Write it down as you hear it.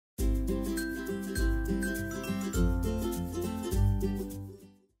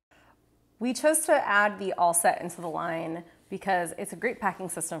We chose to add the All Set into the line because it's a great packing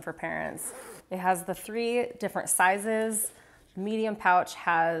system for parents. It has the 3 different sizes. The medium pouch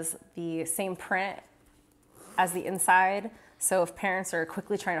has the same print as the inside. So if parents are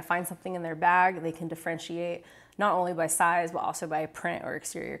quickly trying to find something in their bag, they can differentiate not only by size, but also by print or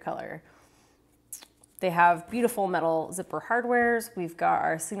exterior color. They have beautiful metal zipper hardwares. We've got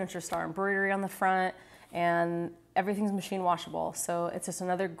our signature star embroidery on the front, and everything's machine washable. So it's just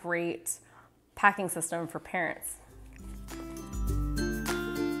another great packing system for parents.